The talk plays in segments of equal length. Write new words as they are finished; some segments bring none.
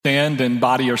Stand in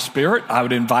body or spirit, I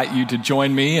would invite you to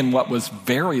join me in what was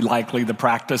very likely the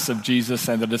practice of Jesus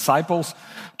and the disciples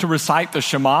to recite the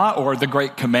Shema, or the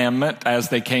Great Commandment, as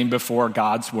they came before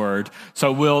God's Word.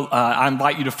 So I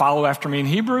invite you to follow after me in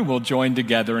Hebrew. We'll join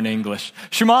together in English.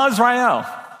 Shema Israel.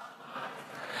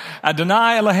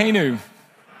 Adonai Eloheinu.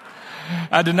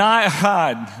 Adonai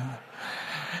Echad.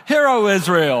 Hear, O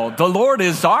Israel, the Lord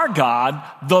is our God,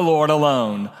 the Lord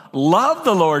alone. Love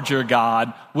the Lord your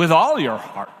God with all your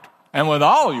heart and with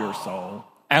all your soul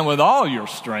and with all your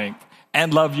strength,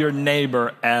 and love your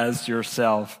neighbor as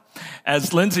yourself.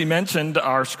 As Lindsay mentioned,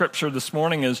 our scripture this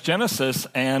morning is Genesis,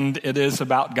 and it is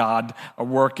about God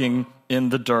working in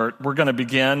the dirt. We're going to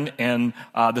begin in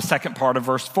the second part of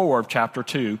verse 4 of chapter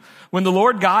 2. When the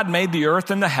Lord God made the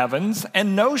earth and the heavens,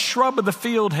 and no shrub of the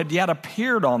field had yet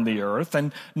appeared on the earth,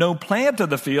 and no plant of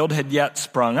the field had yet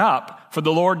sprung up, for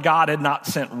the Lord God had not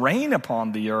sent rain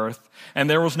upon the earth, and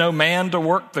there was no man to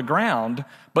work the ground,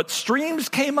 but streams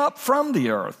came up from the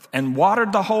earth and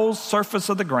watered the whole surface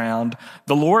of the ground.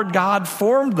 The Lord God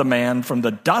formed the man from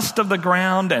the dust of the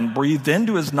ground and breathed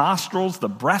into his nostrils the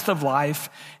breath of life,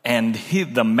 and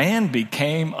the man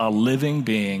became a living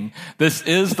being. This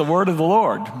is the word of the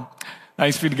Lord.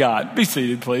 Thanks be to God. Be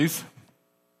seated, please.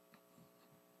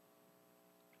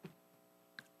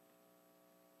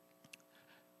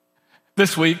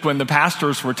 This week, when the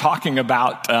pastors were talking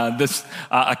about this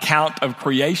account of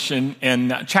creation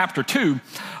in chapter 2,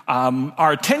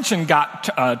 our attention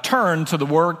got turned to the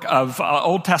work of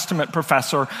Old Testament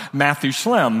professor Matthew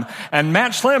Schlemm. And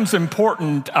Matt Schlemm's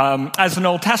important as an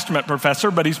Old Testament professor,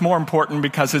 but he's more important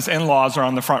because his in-laws are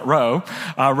on the front row,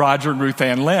 Roger and Ruth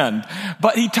Ann Lind.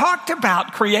 But he talked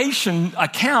about creation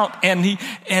account, and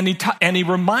he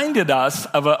reminded us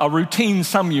of a routine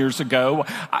some years ago.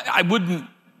 I wouldn't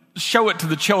show it to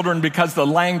the children because of the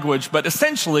language, but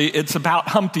essentially it's about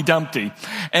Humpty Dumpty.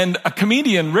 And a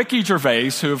comedian, Ricky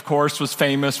Gervais, who of course was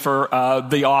famous for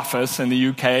The Office in the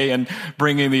UK and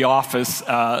bringing The Office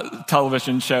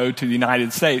television show to the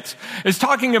United States, is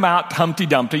talking about Humpty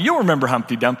Dumpty. You'll remember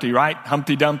Humpty Dumpty, right?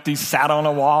 Humpty Dumpty sat on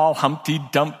a wall. Humpty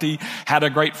Dumpty had a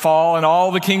great fall, and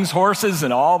all the king's horses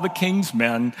and all the king's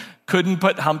men couldn't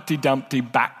put Humpty Dumpty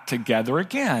back together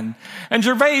again. And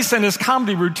Gervais in his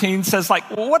comedy routine says,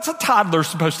 well, what's a toddler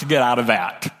supposed to get out of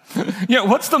that?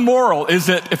 What's the moral? Is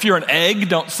it, if you're an egg,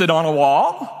 don't sit on a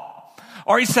wall?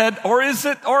 Or he said, or is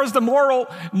the moral,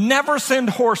 never send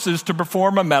horses to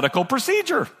perform a medical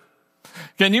procedure?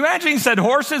 Can you imagine? He said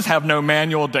horses have no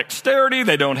manual dexterity.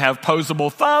 They don't have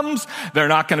posable thumbs. They're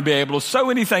not going to be able to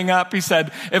sew anything up. He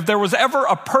said if there was ever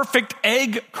a perfect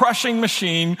egg crushing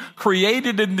machine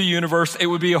created in the universe, it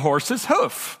would be a horse's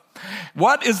hoof.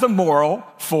 What is the moral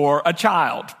for a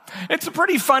child? It's a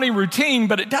pretty funny routine,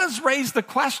 but it does raise the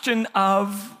question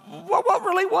of what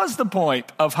really was the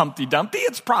point of Humpty Dumpty?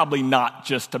 It's probably not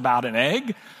just about an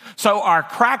egg. So our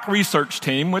crack research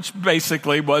team, which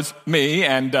basically was me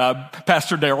and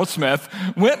Pastor Darrell Smith,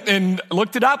 went and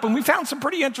looked it up, and we found some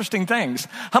pretty interesting things.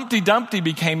 Humpty Dumpty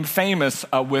became famous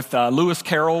with Lewis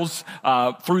Carroll's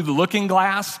Through the Looking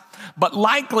Glass, but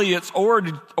likely its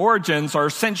origins are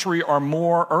a century or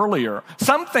more earlier.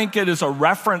 Some think it is a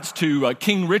reference to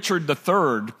King Richard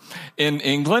III in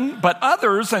England, but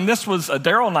others, and this was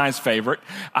Darrell and I's favorite,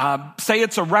 say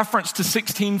it's a reference to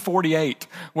 1648,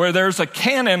 where there's a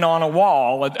cannon on a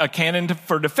wall, a cannon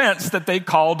for defense that they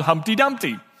called Humpty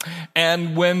Dumpty.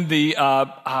 And when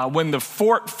the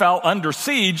fort fell under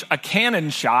siege, a cannon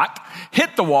shot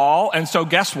hit the wall, and so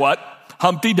guess what?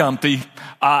 Humpty Dumpty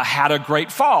had a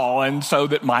great fall, and so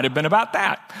that might have been about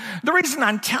that. The reason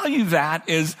I tell you that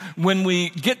is when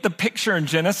we get the picture in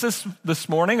Genesis this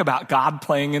morning about God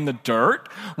playing in the dirt,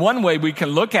 one way we can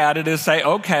look at it is say,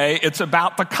 okay, it's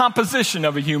about the composition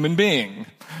of a human being.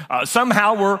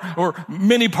 Somehow we're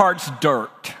many parts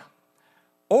dirt.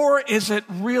 Or is it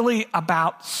really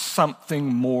about something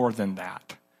more than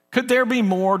that? Could there be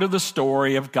more to the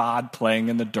story of God playing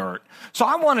in the dirt? So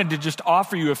I wanted to just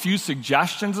offer you a few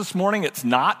suggestions this morning. It's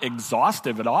not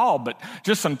exhaustive at all, but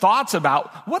just some thoughts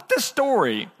about what this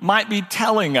story might be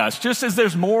telling us. Just as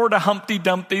there's more to Humpty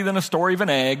Dumpty than a story of an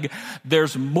egg,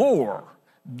 there's more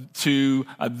to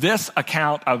this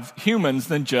account of humans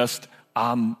than just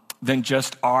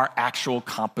our actual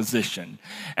composition.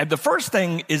 And the first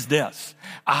thing is this.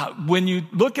 When you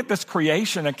look at this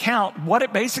creation account, what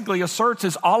it basically asserts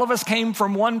is all of us came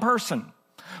from one person.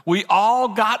 We all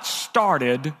got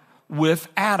started with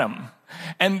Adam.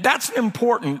 And that's an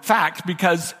important fact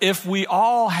because if we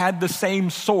all had the same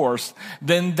source,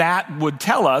 then that would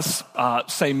tell us,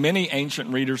 say many ancient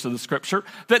readers of the scripture,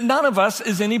 that none of us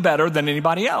is any better than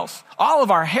anybody else. All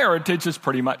of our heritage is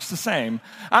pretty much the same.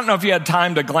 I don't know if you had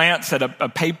time to glance at a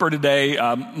paper today.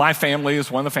 My family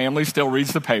is one of the families, still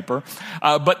reads the paper.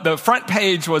 But the front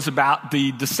page was about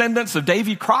the descendants of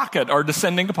Davy Crockett are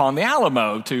descending upon the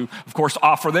Alamo to, of course,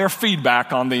 offer their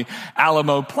feedback on the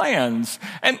Alamo plans.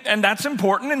 And that's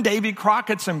important, and Davy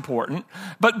Crockett's important.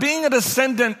 But being a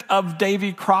descendant of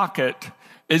Davy Crockett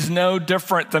is no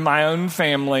different than my own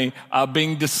family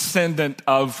being descendant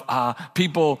of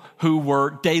people who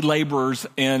were day laborers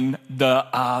in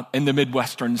the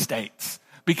Midwestern states,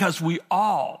 because we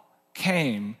all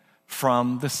came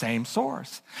from the same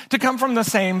source. To come from the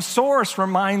same source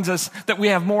reminds us that we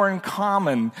have more in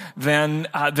common than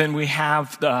we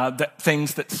have the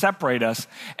things that separate us.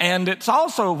 And it's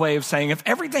also a way of saying if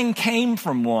everything came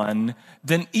from one,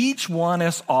 then each one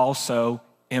is also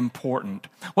important.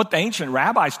 What the ancient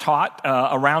rabbis taught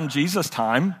around Jesus'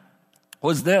 time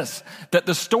was this, that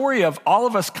the story of all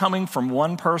of us coming from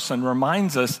one person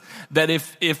reminds us that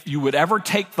if you would ever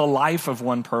take the life of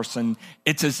one person,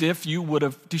 it's as if you would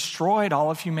have destroyed all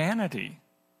of humanity.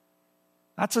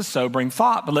 That's a sobering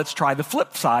thought, but let's try the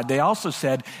flip side. They also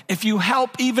said, if you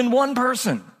help even one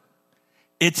person,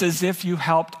 it's as if you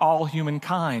helped all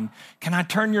humankind. Can I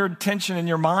turn your attention and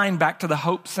your mind back to the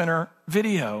Hope Center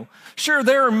video? Sure,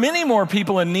 there are many more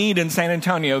people in need in San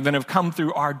Antonio than have come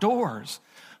through our doors.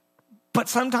 But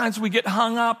sometimes we get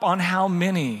hung up on how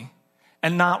many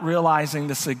and not realizing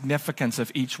the significance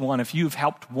of each one. If you've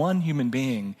helped one human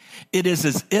being, it is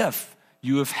as if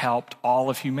you have helped all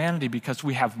of humanity because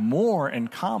we have more in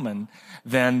common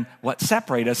than what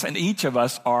separates us, and each of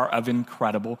us are of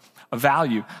incredible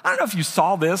value. I don't know if you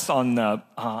saw this on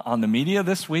the media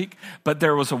this week, but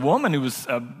there was a woman who was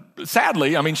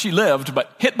sadly, she lived,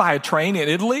 but hit by a train in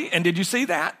Italy. And did you see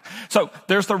that? So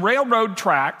there's the railroad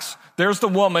tracks. There's the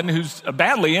woman who's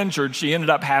badly injured. She ended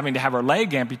up having to have her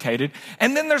leg amputated.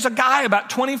 And then there's a guy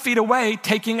about 20 feet away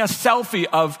taking a selfie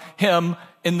of him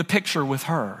in the picture with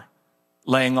her,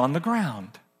 laying on the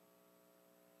ground.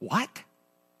 What?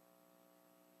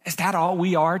 Is that all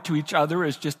we are to each other,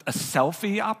 is just a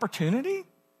selfie opportunity?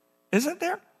 Isn't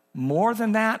there more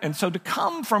than that? And so to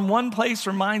come from one place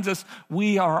reminds us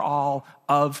we are all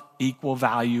of equal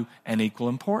value and equal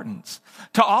importance.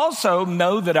 To also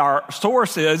know that our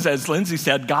source is, as Lindsay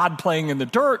said, God playing in the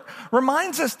dirt,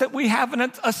 reminds us that we have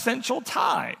an essential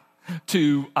tie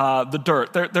to the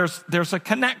dirt. There's a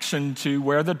connection to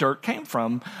where the dirt came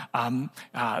from.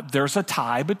 There's a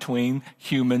tie between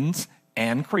humans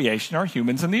and creation, or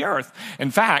humans and the earth.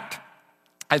 In fact,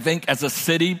 I think as a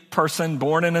city person,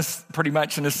 born pretty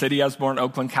much in a city, I was born in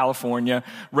Oakland, California,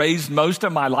 raised most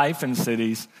of my life in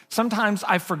cities, sometimes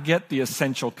I forget the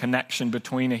essential connection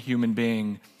between a human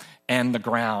being and the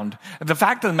ground. The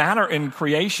fact of the matter in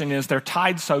creation is they're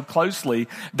tied so closely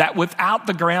that without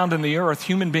the ground and the earth,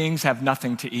 human beings have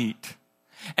nothing to eat.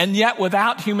 And yet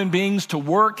without human beings to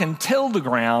work and till the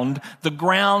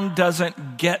ground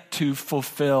doesn't get to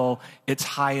fulfill its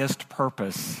highest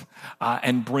purpose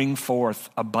and bring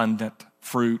forth abundant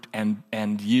fruit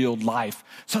and yield life.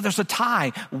 So there's a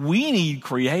tie. We need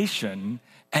creation,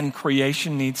 and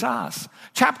creation needs us.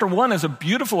 Chapter 1 is a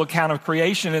beautiful account of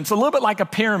creation. It's a little bit like a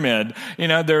pyramid.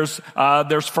 There's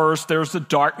the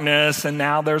darkness, and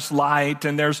now there's light,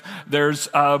 and there's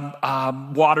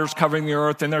waters covering the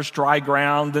earth, and there's dry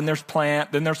ground, then there's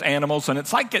plant, then there's animals, and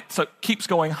it's like it keeps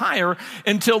going higher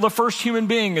until the first human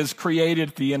being is created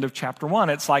at the end of chapter 1.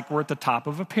 It's like we're at the top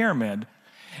of a pyramid.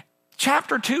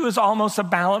 Chapter 2 is almost a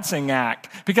balancing act,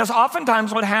 because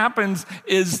oftentimes what happens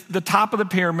is the top of the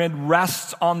pyramid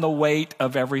rests on the weight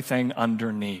of everything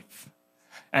underneath.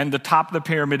 And the top of the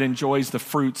pyramid enjoys the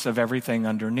fruits of everything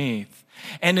underneath.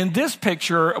 And in this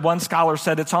picture, one scholar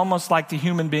said it's almost like the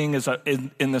human being is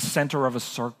in the center of a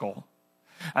circle.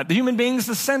 The human being is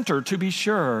the center, to be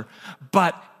sure,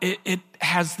 but it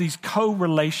has these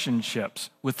co-relationships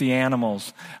with the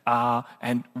animals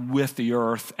and with the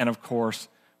earth, and of course,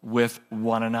 with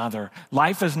one another.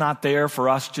 Life is not there for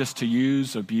us just to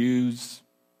use, abuse.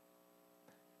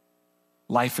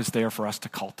 Life is there for us to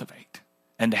cultivate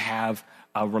and to have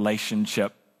a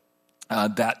relationship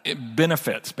that it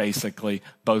benefits basically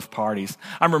both parties.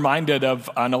 I'm reminded of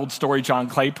an old story John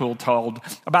Claypool told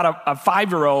about a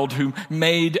 5-year-old who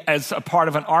made, as a part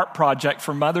of an art project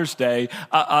for Mother's Day,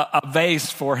 a vase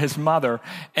for his mother.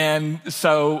 And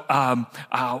so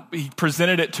he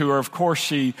presented it to her. Of course,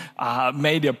 she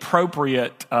made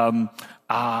appropriate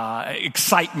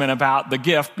excitement about the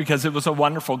gift because it was a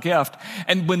wonderful gift.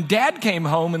 And when Dad came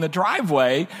home in the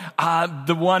driveway,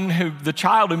 the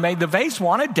child who made the vase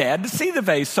wanted Dad to see the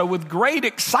vase. So with great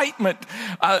excitement,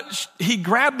 he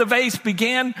grabbed the vase,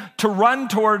 began to run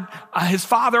toward his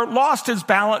father, lost his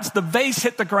balance. The vase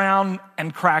hit the ground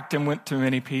and cracked and went to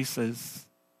many pieces.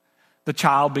 The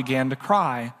child began to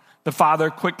cry. The father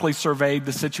quickly surveyed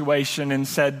the situation and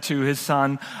said to his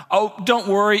son, "Oh, don't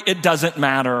worry, it doesn't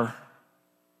matter."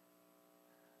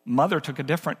 Mother took a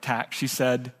different tack. She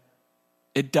said,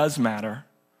 "It does matter.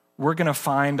 We're going to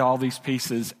find all these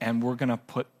pieces and we're going to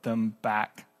put them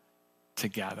back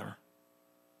together."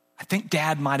 I think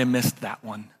Dad might have missed that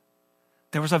one.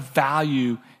 There was a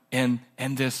value in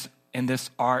this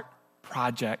art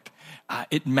project.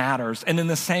 It matters. And in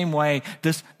the same way,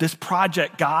 this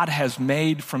project God has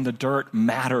made from the dirt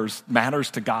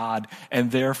matters to God and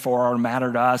therefore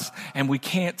matter to us. And we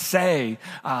can't say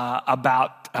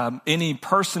about any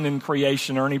person in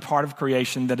creation or any part of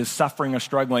creation that is suffering or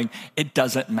struggling, it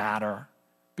doesn't matter,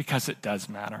 because it does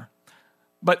matter.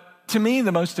 But to me,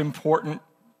 the most important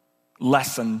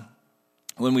lesson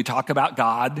when we talk about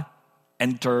God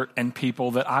and dirt and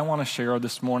people that I want to share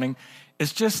this morning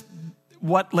is just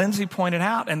what Lindsay pointed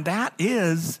out, and that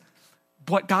is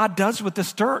what God does with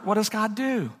this dirt. What does God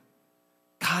do?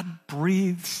 God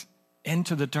breathes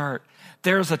into the dirt.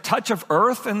 There's a touch of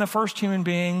earth in the first human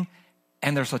being,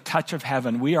 and there's a touch of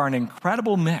heaven. We are an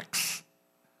incredible mix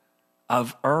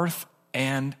of earth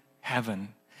and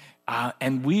heaven.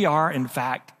 And we are, in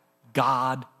fact,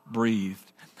 God-breathed.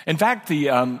 In fact,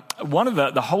 one of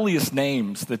the holiest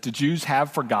names that the Jews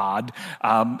have for God,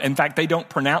 in fact, they don't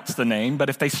pronounce the name, but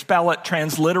if they spell it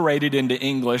transliterated into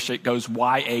English, it goes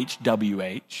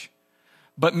YHWH.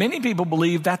 But many people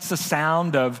believe that's the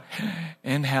sound of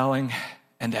inhaling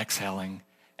and exhaling,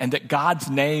 and that God's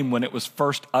name, when it was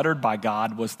first uttered by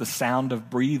God, was the sound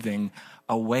of breathing,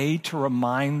 a way to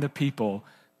remind the people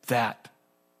that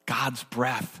God's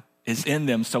breath is in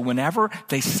them. So whenever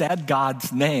they said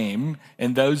God's name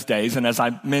in those days, and as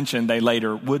I mentioned, they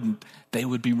later wouldn't, they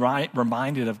would be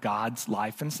reminded of God's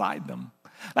life inside them.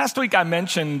 Last week I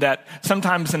mentioned that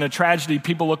sometimes in a tragedy,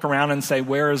 people look around and say,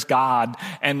 "Where is God?"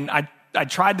 And I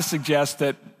tried to suggest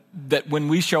that when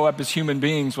we show up as human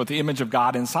beings with the image of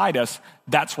God inside us,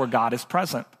 that's where God is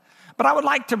present. But I would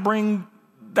like to bring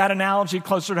that analogy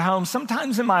closer to home.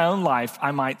 Sometimes in my own life, I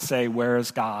might say, "Where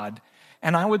is God?"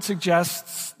 And I would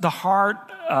suggest the heart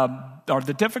or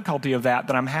the difficulty of that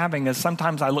I'm having is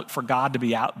sometimes I look for God to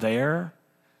be out there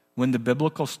when the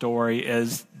biblical story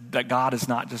is that God is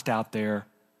not just out there,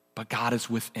 but God is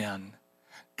within.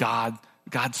 God's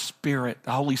Spirit,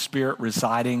 the Holy Spirit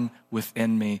residing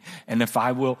within me. And if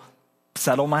I will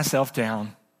settle myself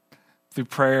down through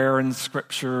prayer and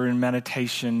scripture and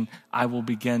meditation, I will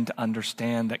begin to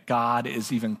understand that God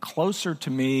is even closer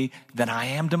to me than I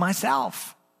am to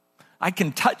myself. I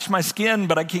can touch my skin,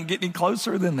 but I can't get any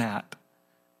closer than that.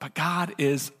 But God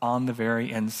is on the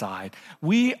very inside.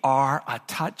 We are a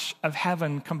touch of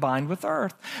heaven combined with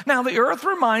earth. Now, the earth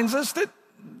reminds us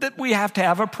that we have to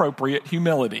have appropriate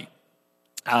humility.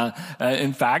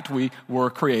 In fact, we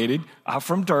were created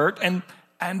from dirt, and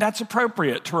that's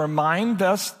appropriate to remind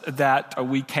us that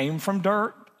we came from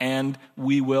dirt and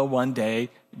we will one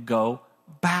day go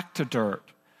back to dirt.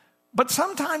 But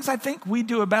sometimes I think we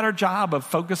do a better job of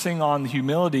focusing on the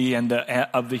humility and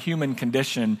of the human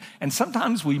condition, and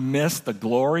sometimes we miss the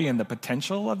glory and the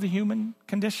potential of the human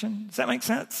condition. Does that make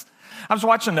sense? I was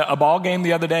watching a ball game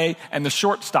the other day, and the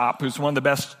shortstop, who's one of the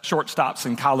best shortstops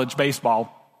in college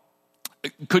baseball,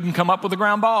 couldn't come up with a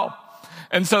ground ball.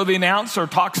 And so the announcer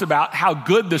talks about how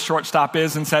good the shortstop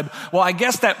is and said, "Well, I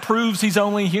guess that proves he's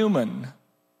only human."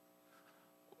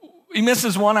 He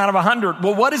misses 1 out of 100.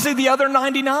 Well, what is he the other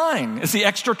 99? Is he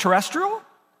extraterrestrial?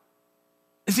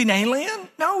 Is he an alien?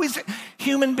 No,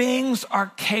 human beings are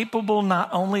capable not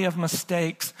only of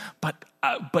mistakes,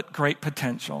 but great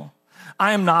potential.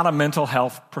 I am not a mental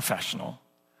health professional,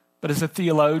 but as a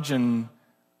theologian,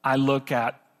 I look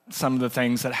at some of the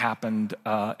things that happened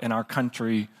in our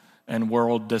country and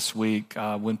world this week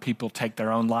when people take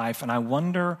their own life, and I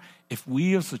wonder if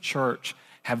we as a church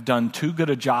have done too good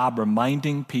a job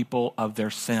reminding people of their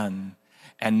sin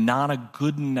and not a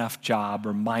good enough job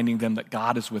reminding them that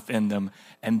God is within them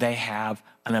and they have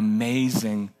an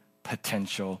amazing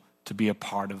potential to be a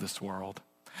part of this world.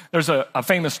 There's a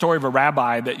famous story of a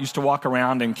rabbi that used to walk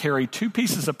around and carry 2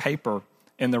 pieces of paper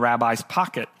in the rabbi's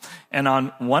pocket. And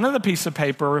on one of the pieces of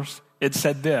papers, it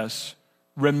said this: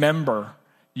 "Remember,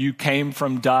 you came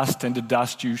from dust, and to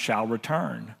dust you shall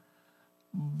return."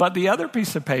 But the other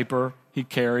piece of paper he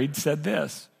carried said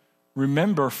this: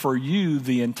 remember, for you,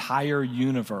 the entire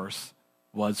universe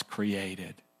was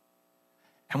created.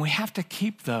 And we have to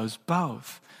keep those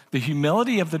both. The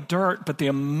humility of the dirt, but the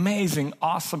amazing,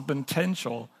 awesome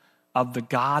potential of the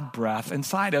God breath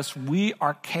inside us. We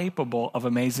are capable of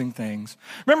amazing things.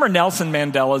 Remember Nelson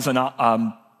Mandela's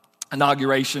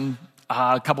inauguration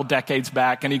a couple decades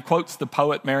back, and he quotes the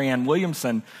poet Marianne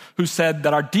Williamson, who said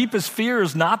that our deepest fear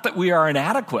is not that we are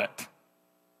inadequate.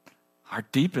 Our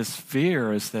deepest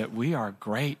fear is that we are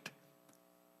great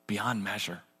beyond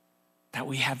measure, that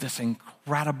we have this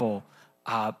incredible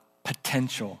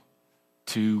potential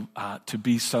to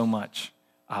be so much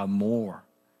more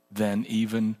than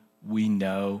even we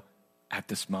know at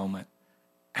this moment.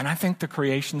 And I think the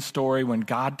creation story, when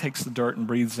God takes the dirt and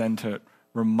breathes into it,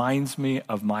 reminds me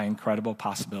of my incredible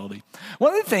possibility.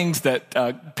 One of the things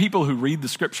that people who read the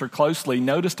scripture closely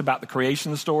noticed about the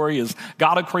creation story is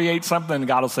God will create something and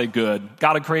God will say good.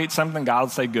 God will create something, God will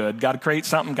say good. God will create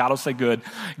something, God will say good.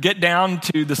 Get down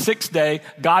to the sixth day,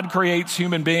 God creates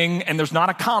human being, and there's not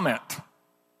a comment.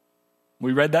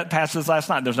 We read that passage last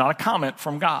night. There's not a comment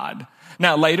from God.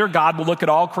 Now, later, God will look at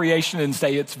all creation and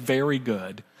say it's very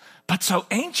good. But so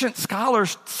ancient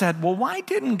scholars said, well, why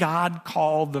didn't God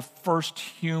call the first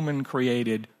human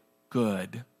created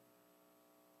good?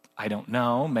 I don't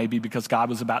know. Maybe because God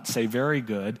was about to say very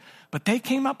good. But they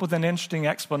came up with an interesting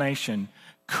explanation.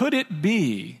 Could it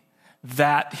be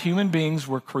that human beings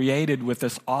were created with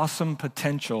this awesome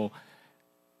potential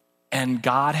and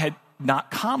God had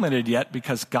not commented yet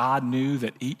because God knew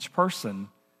that each person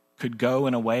could go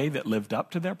in a way that lived up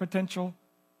to their potential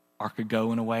or could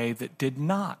go in a way that did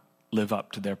not live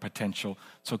up to their potential.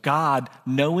 So God,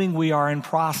 knowing we are in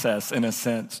process, in a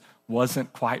sense,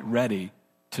 wasn't quite ready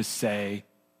to say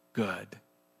good.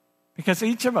 Because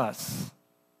each of us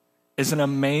is an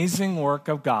amazing work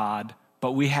of God,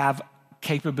 but we have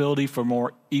capability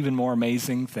for even more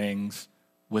amazing things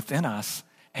within us.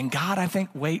 And God, I think,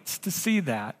 waits to see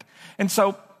that. And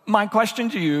so my question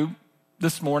to you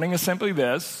this morning is simply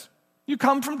this. You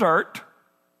come from dirt.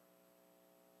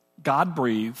 God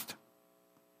breathed.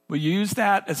 Will you use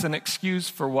that as an excuse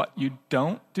for what you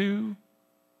don't do?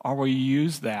 Or will you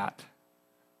use that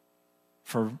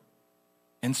for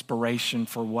inspiration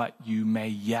for what you may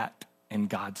yet in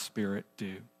God's Spirit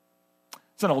do?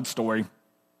 It's an old story.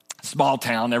 Small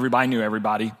town, everybody knew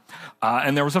everybody.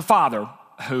 And there was a father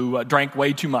who drank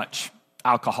way too much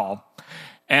alcohol.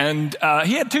 And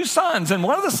he had two sons, and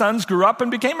one of the sons grew up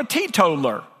and became a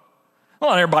teetotaler.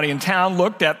 Well, everybody in town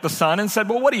looked at the son and said,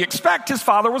 well, what do you expect? His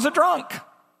father was a drunk.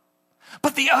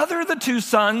 But the two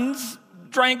sons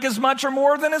drank as much or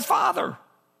more than his father.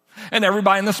 And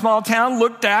everybody in the small town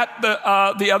looked at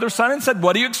the other son and said,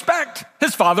 what do you expect?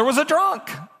 His father was a drunk.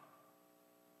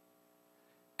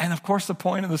 And of course, the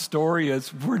point of the story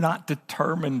is we're not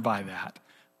determined by that.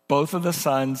 Both of the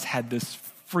sons had this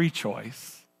free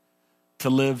choice to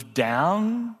live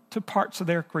down to parts of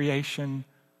their creation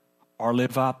or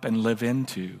live up and live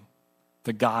into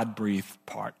the God-breathed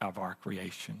part of our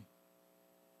creation.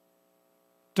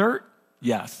 Dirt,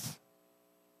 yes,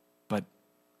 but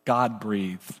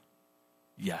God-breathed,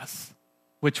 yes.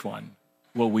 Which one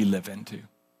will we live into?